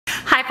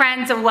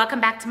friends, and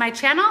welcome back to my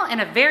channel, and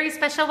a very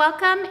special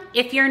welcome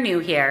if you're new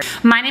here.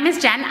 My name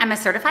is Jen. I'm a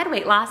certified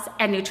weight loss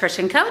and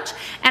nutrition coach,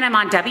 and I'm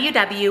on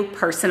WW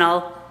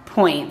Personal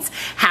Points.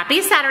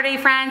 Happy Saturday,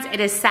 friends. It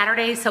is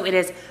Saturday, so it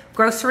is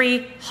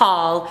grocery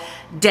haul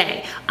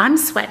day. I'm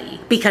sweaty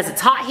because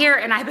it's hot here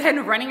and I've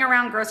been running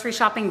around grocery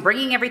shopping,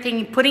 bringing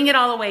everything, putting it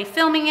all away,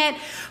 filming it,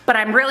 but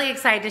I'm really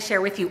excited to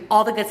share with you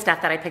all the good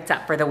stuff that I picked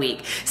up for the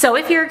week. So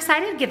if you're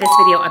excited, give this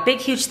video a big,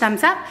 huge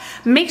thumbs up.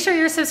 Make sure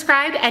you're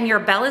subscribed and your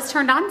bell is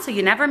turned on so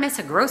you never miss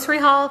a grocery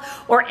haul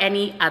or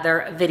any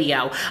other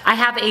video. I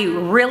have a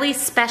really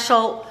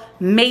special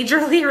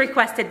majorly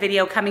requested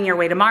video coming your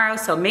way tomorrow,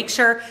 so make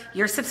sure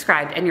you're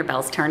subscribed and your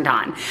bell's turned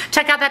on.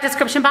 Check out that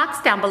description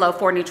box down below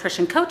for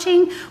nutrition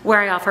coaching, where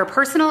I offer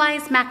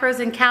personalized macros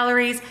and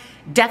calories.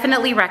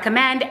 Definitely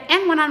recommend,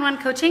 and one-on-one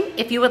coaching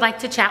if you would like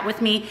to chat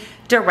with me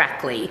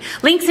directly.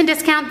 Links and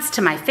discounts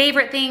to my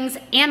favorite things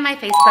and my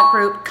Facebook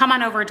group. Come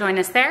on over, join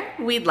us there.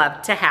 We'd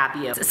love to have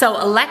you. So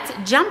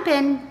let's jump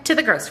into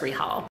the grocery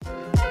haul.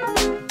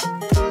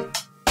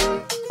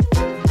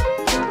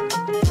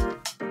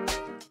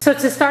 So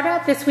to start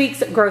out this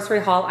week's grocery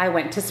haul, I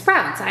went to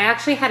Sprouts. I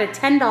actually had a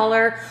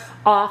 $10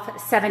 off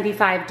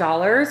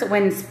 $75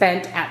 when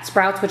spent at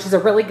Sprouts, which is a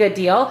really good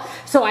deal.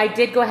 So I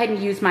did go ahead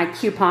and use my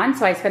coupon.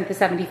 So I spent the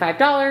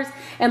 $75,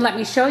 and let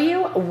me show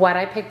you what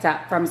I picked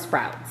up from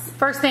Sprouts.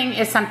 First thing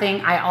is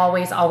something I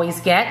always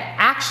get.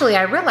 Actually,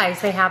 I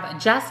realized they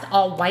have just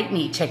all white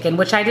meat chicken,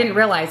 which I didn't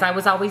realize. I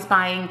was always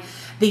buying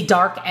the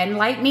dark and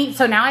light meat.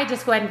 So now I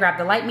just go ahead and grab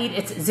the light meat.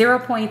 It's 0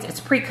 points, it's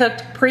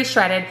pre-cooked,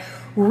 pre-shredded.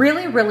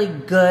 Really, really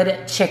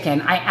good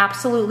chicken. I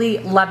absolutely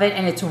love it,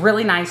 and it's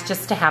really nice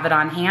just to have it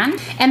on hand.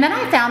 And then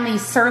I found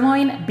these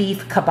sirloin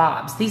beef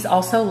kebabs. These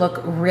also look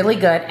really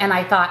good, and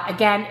I thought,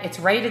 again, it's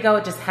ready to go.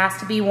 It just has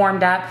to be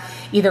warmed up.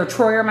 Either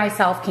Troy or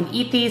myself can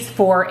eat these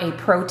for a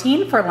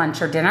protein for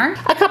lunch or dinner.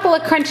 A couple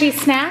of crunchy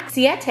snacks.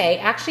 Siete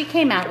actually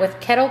came out with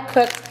kettle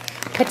cooked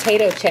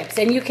potato chips,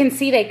 and you can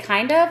see they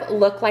kind of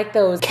look like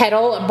those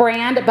Kettle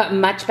brand, but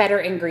much better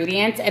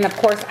ingredients. And of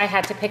course I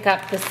had to pick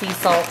up the sea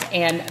salt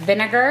and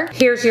vinegar.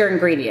 Here's your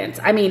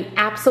ingredients. I mean,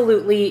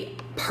 absolutely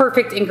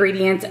perfect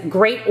ingredients,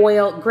 great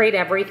oil, great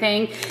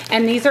everything.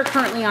 And these are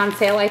currently on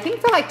sale, I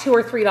think for like $2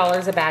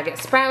 or3 a bag at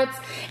Sprouts.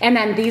 And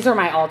then these are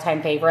my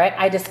all-time favorite.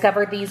 I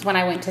discovered these when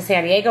I went to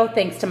San Diego,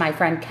 thanks to my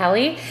friend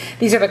Kelly.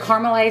 These are the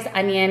caramelized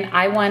onion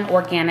I1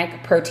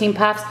 organic protein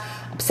puffs.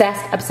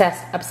 Obsessed,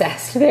 obsessed,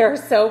 obsessed. They're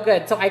so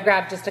good. So I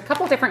grabbed just a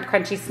couple different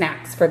crunchy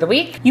snacks for the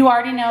week. You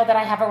already know that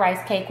I have a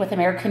rice cake with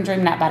American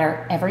Dream nut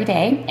butter every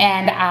day,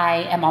 and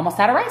I am almost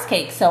out of rice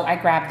cake. So I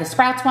grabbed the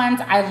Sprouts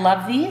ones. I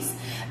love these.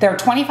 They're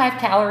 25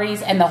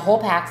 calories and the whole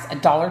pack's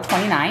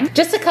 $1.29.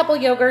 Just a couple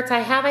yogurts.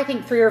 I have, I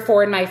think, 3 or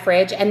 4 in my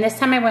fridge, and this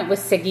time I went with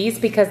Siggy's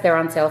because they're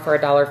on sale for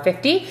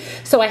 $1.50.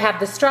 So I have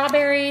the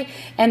strawberry,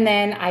 and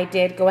then I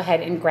did go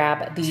ahead and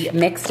grab the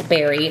mixed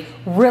berry.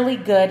 Really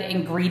good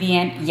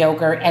ingredient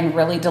yogurt and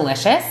really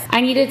delicious. I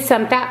needed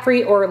some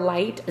fat-free or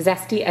light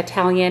zesty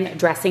Italian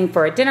dressing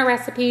for a dinner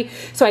recipe,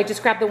 so I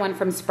just grabbed the one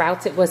from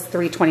Sprouts. It was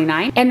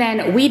 $3.29. And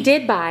then we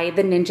did buy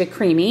the Ninja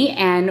Creamy,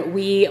 and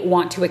we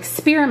want to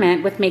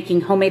experiment with making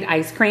homemade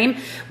ice cream,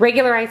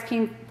 regular ice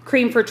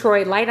cream for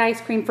Troy, light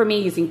ice cream for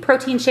me, using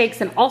protein shakes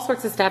and all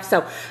sorts of stuff.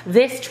 So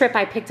this trip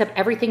I picked up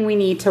everything we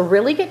need to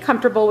really get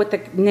comfortable with the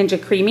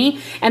Ninja Creamy.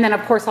 And then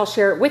of course I'll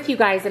share it with you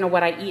guys in a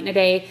what I eat in a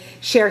day,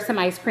 share some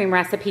ice cream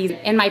recipes,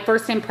 and my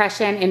first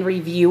impression and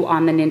review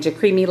on the Ninja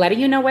Creamy, letting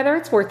you know whether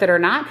it's worth it or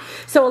not.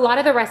 So a lot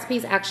of the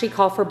recipes actually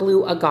call for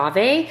blue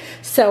agave.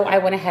 So I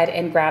went ahead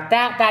and grabbed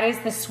that. That is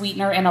the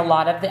sweetener in a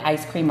lot of the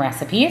ice cream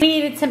recipes. We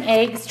needed some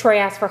eggs. Troy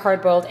asked for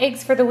hard-boiled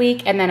eggs for the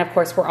week. And then of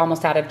course we're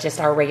almost out of just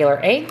our regular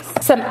eggs.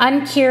 Some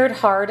uncured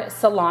hard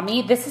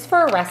salami. This is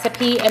for a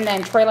recipe, and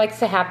then Troy likes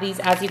to have these,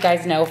 as you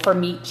guys know, for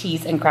meat,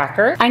 cheese, and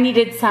cracker. I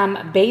needed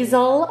some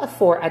basil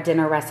for a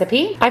dinner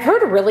recipe. I've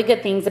heard really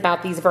good things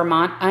about these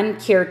Vermont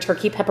uncured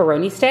turkey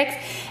pepperoni sticks,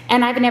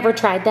 and I've never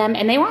tried them,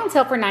 and they were on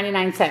sale for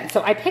 99 cents.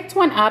 So I picked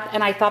one up,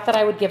 and I thought that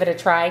I would give it a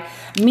try.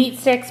 Meat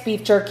sticks,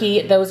 beef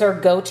jerky, those are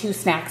go-to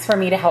snacks for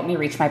me to help me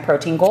reach my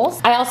protein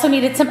goals. I also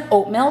needed some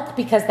oat milk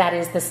because that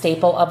is the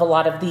staple of a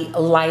lot of the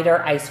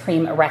lighter ice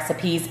cream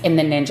recipes in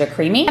the Ninja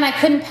Creamy. And I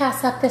couldn't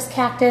pass up this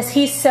cactus.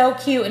 He's so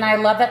cute, and I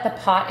love that the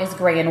pot is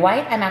gray and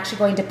white. I'm actually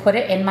going to put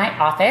it in my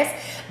office.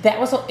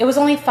 It was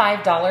only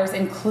 $5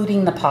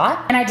 including the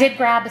pot. And I did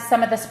grab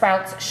some of the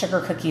Sprouts sugar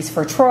cookies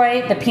for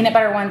Troy. The peanut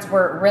butter ones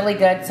were really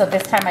good, so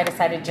this time I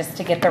decided just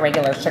to get the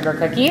regular sugar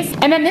cookies.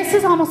 And then this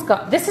is almost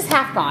gone. This is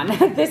half gone.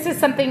 This is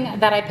something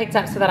that I picked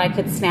up so that I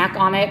could snack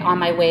on it on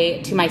my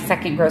way to my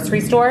second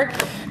grocery store.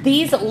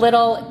 These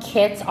little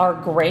kits are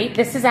great.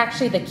 This is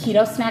actually the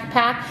keto snack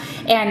pack,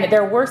 and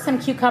there were some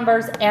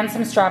cucumbers and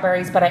some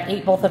strawberries, but I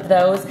ate both of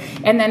those.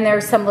 And then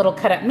there's some little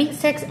cut up meat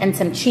sticks and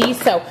some cheese.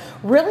 So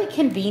really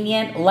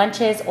convenient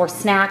lunches or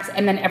snacks,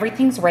 and then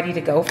everything's ready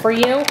to go for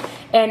you.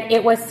 and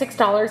it was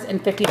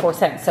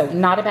 $6.54, so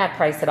not a bad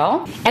price at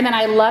all. And then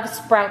I love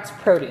Sprouts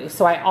produce,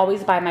 so I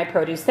always buy my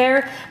produce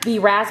there. The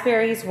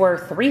raspberries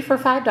were 3 for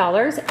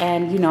 $5,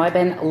 and you know I've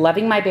been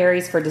loving my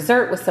berries for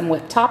dessert with some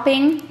whipped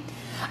topping.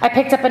 I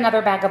picked up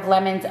another bag of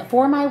lemons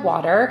for my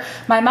water.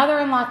 My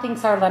mother-in-law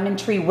thinks our lemon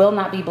tree will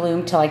not be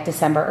bloomed till like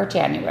December or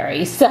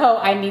January, so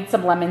I need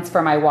some lemons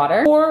for my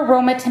water. 4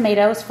 Roma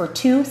tomatoes for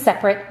 2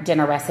 separate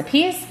dinner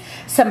recipes.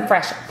 Some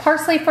fresh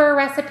parsley for a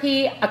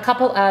recipe, a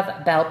couple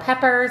of bell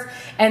peppers,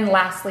 and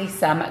lastly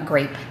some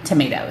grape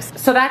tomatoes.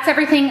 So that's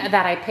everything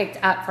that I picked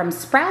up from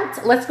Sprouts.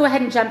 Let's go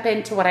ahead and jump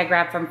into what I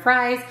grabbed from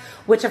Fry's,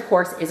 which of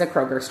course is a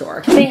Kroger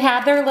store. They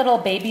have their little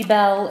Baby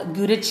Bell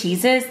Gouda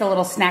cheeses, the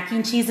little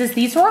snacking cheeses.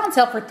 These were on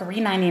sale for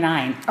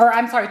 $3.99, or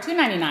I'm sorry,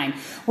 $2.99,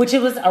 which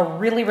it was a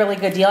really, really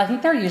good deal. I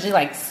think they're usually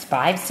like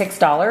 $5,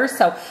 $6,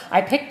 so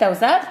I picked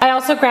those up. I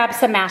also grabbed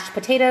some mashed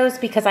potatoes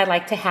because I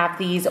like to have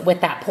these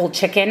with that pulled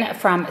chicken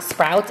from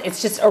Sprouts.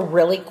 It's just a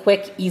really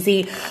quick,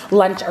 easy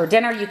lunch or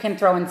dinner. You can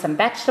throw in some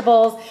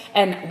vegetables,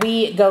 and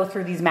we go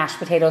through these mashed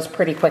potatoes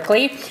pretty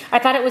quickly. I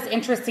thought it was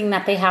interesting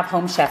that they have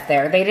Home Chef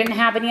there. They didn't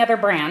have any other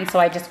brand, so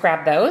I just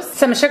grabbed those.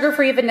 Some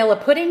sugar-free vanilla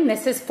pudding.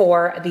 This is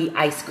for the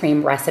ice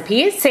cream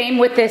recipes. Same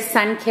with this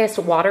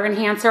Sunkissed water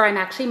enhancer. I'm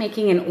actually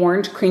making an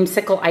orange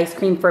creamsicle ice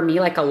cream for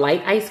me, like a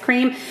light ice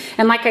cream.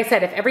 And like I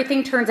said, if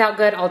everything turns out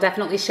good, I'll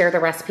definitely share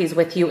the recipes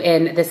with you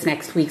in this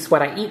next week's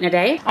What I Eat in a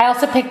Day. I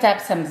also picked up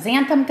some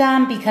xanthan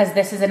gum because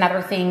this is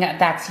another thing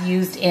that's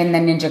used in the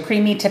Ninja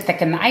Creamy to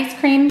thicken the ice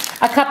cream.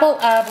 A couple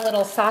of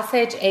little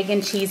sausage, egg,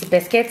 and cheese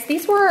biscuits.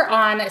 These were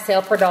on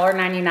sale for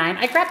 $1.99.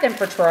 I grabbed them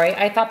for Troy.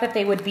 I thought that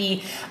they would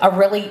be a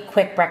really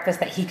quick breakfast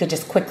that he could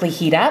just quickly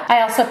heat up.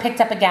 I also picked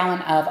up a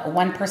gallon of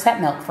 1%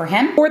 milk for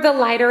him. For the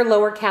lighter,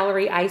 lower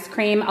calorie ice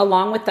cream,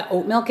 along with the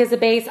oat milk as a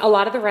base, a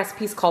lot of the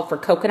recipes called for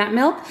coconut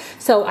milk,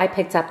 so I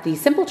picked up the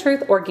Simple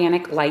Truth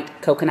Organic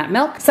Light Coconut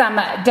Milk. Some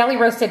deli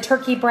roasted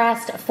turkey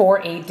breast for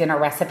a dinner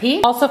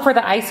recipe. Also for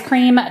the ice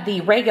cream,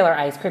 the regular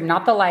ice cream,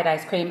 not the light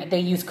ice cream, they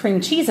use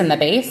cream cheese in the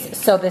base,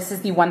 so this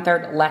is the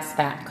 1/3 less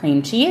fat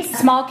cream cheese.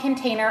 Small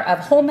container of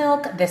whole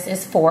milk. This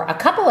is for a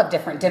couple of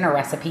different dinner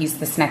recipes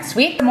this next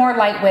week. More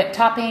light whipped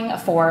topping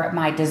for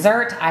my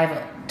dessert. I've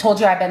told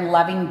you I've been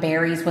loving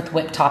berries with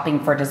whipped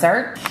topping for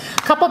dessert.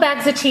 A couple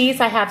bags of cheese.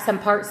 I have some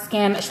part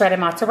skim shredded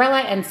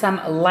mozzarella and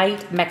some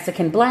light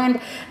Mexican blend.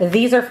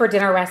 These are for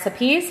dinner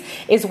recipes,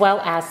 as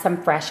well as some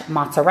fresh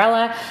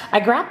mozzarella.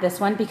 I grabbed this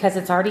one because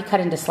it's already cut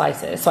into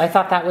slices, so I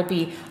thought that would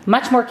be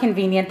much more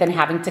convenient than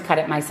having to cut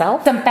it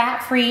myself. Some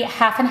fat-free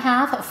half and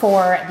half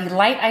for the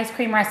light ice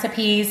cream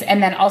recipes,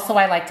 and then also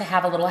I like to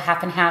have a little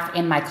half and half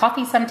in my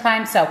coffee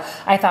sometimes, so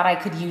I thought I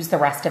could use the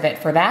rest of it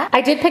for that. I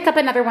did pick up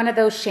another one of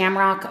those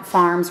Shamrock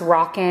Farms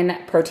Rockin'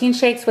 protein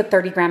shakes with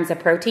 30 grams of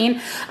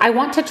protein. I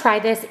want to try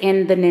this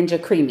in the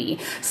Ninja Creamy.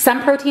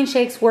 Some protein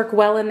shakes work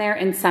well in there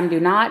and some do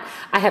not.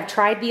 I have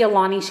tried the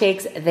Alani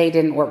shakes. They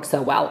didn't work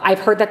so well. I've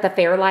heard that the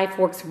Fairlife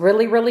works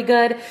really, really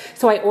good,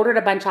 so I ordered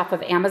a bunch off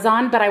of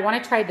Amazon, but I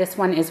want to try this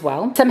one as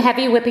well. Some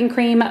heavy whipping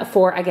cream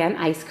for, again,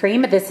 ice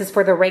cream. This is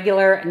for the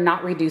regular,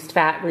 not reduced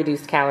fat,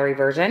 reduced calorie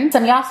version.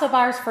 Some Yasso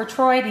bars for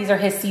Troy. These are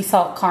his sea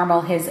salt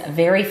caramel, his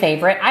very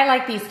favorite. I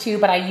like these too,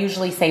 but I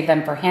usually save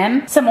them for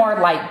him. Some more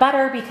light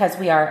butter because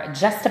we are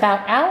just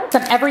about out.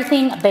 Some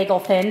Everything bagel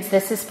thins.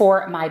 This is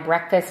for my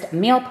breakfast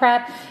meal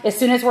prep. As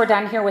soon as we're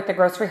done here with the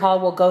grocery haul,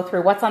 we'll go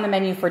through what's on the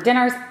menu for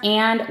dinners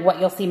and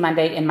what you'll see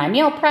Monday in my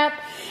meal prep.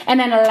 And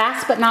then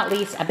last but not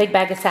least, a big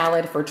bag of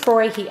salad for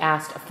Troy. He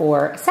asked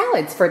for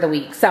salads for the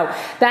week. So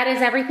that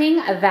is everything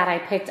that I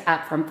picked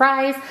up from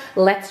Fry's.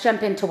 Let's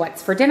jump into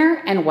what's for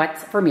dinner and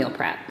what's for meal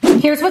prep.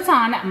 Here's what's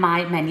on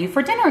my menu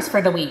for dinners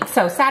for the week.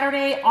 So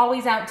Saturday,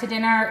 always out to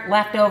dinner,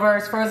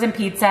 leftovers, frozen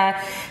pizza.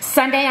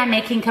 Sunday, I'm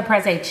making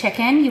caprese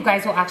chicken. You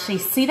guys will actually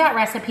see that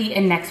recipe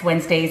in next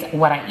Wednesday's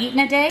What I Eat in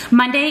a Day.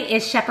 Monday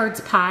is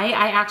shepherd's pie.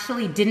 I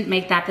actually didn't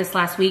make that this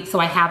last week, so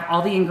I have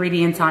all the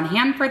ingredients on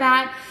hand for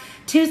that.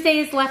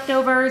 Tuesday's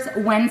leftovers.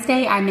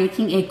 Wednesday, I'm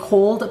making a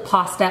cold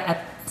pasta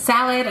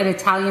salad, an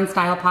Italian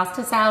style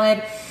pasta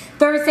salad.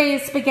 Thursday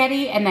is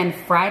spaghetti, and then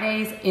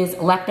Fridays is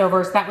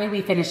leftovers. That way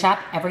we finish up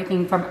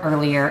everything from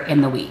earlier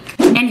in the week.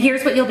 And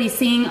here's what you'll be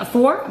seeing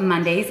for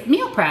Monday's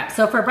meal prep.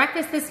 So for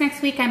breakfast this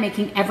next week, I'm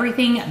making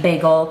everything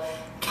bagel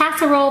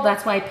casserole.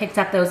 That's why I picked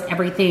up those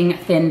everything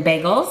thin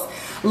bagels.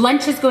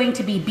 Lunch is going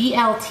to be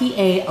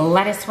BLTA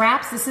lettuce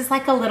wraps. This is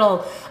like a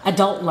little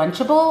adult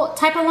lunchable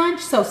type of lunch,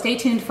 so stay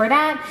tuned for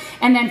that.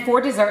 And then for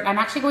dessert, I'm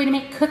actually going to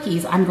make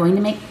cookies. I'm going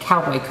to make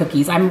cowboy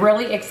cookies. I'm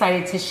really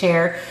excited to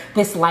share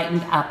this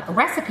lightened up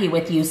recipe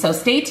with you, so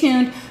stay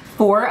tuned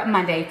for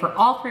Monday for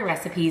all 3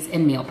 recipes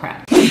in meal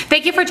prep.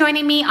 Thank you for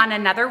joining me on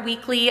another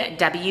weekly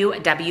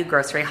WW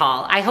grocery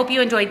haul. I hope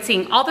you enjoyed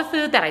seeing all the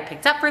food that I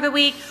picked up for the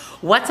week,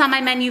 what's on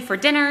my menu for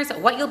dinners,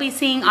 what you'll be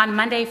seeing on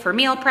Monday for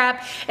meal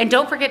prep, and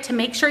don't forget to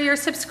make sure you're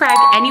subscribed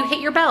and you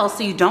hit your bell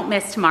so you don't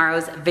miss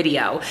tomorrow's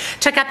video.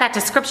 Check out that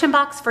description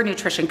box for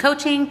nutrition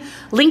coaching,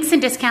 links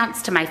and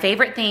discounts to my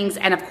favorite things,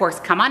 and of course,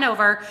 come on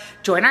over,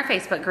 join our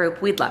Facebook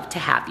group. We'd love to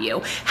have you.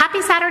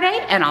 Happy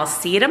Saturday, and I'll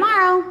see you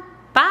tomorrow.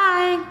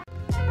 Bye.